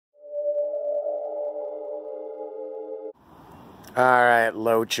Alright,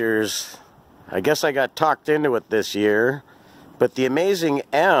 Loachers. I guess I got talked into it this year, but the Amazing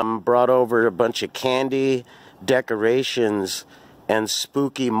M brought over a bunch of candy, decorations, and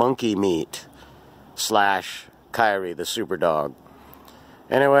spooky monkey meat. Slash Kyrie, the super dog.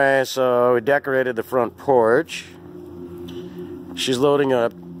 Anyway, so we decorated the front porch. She's loading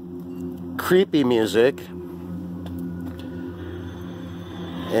up creepy music.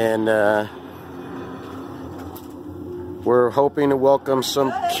 And, we're hoping to welcome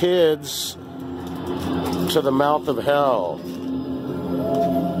some kids to the mouth of hell.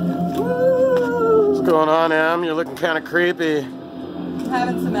 What's going on, Em? You're looking kind of creepy. I'm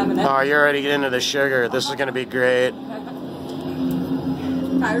having some M&M's. Oh, you're already getting into the sugar. This is going to be great.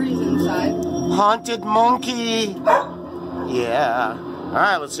 Kyrie's inside. Haunted monkey! Yeah.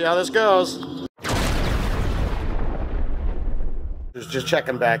 Alright, let's see how this goes. Just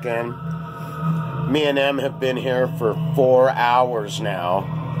checking back in. Me and Em have been here for 4 hours now,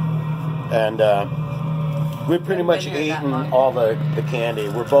 and we've pretty much eaten all the candy.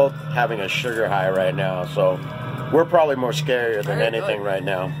 We're both having a sugar high right now, so we're probably more scarier than anything right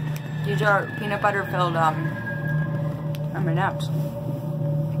now. These are peanut butter filled M&M's.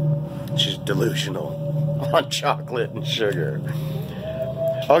 She's delusional on chocolate and sugar.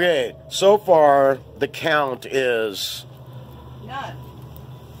 Okay, so far the count is None.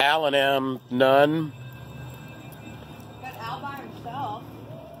 Al and M, none. But Al by himself.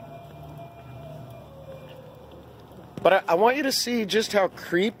 But I want you to see just how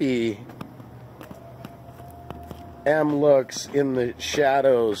creepy M looks in the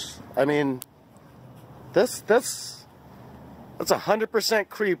shadows. I mean, that's 100%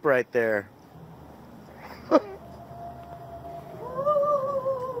 creep right there.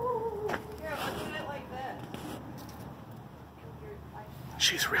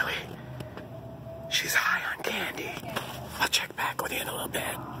 She's high on candy. I'll check back with you in a little bit.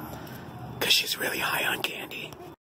 Because she's really high on candy.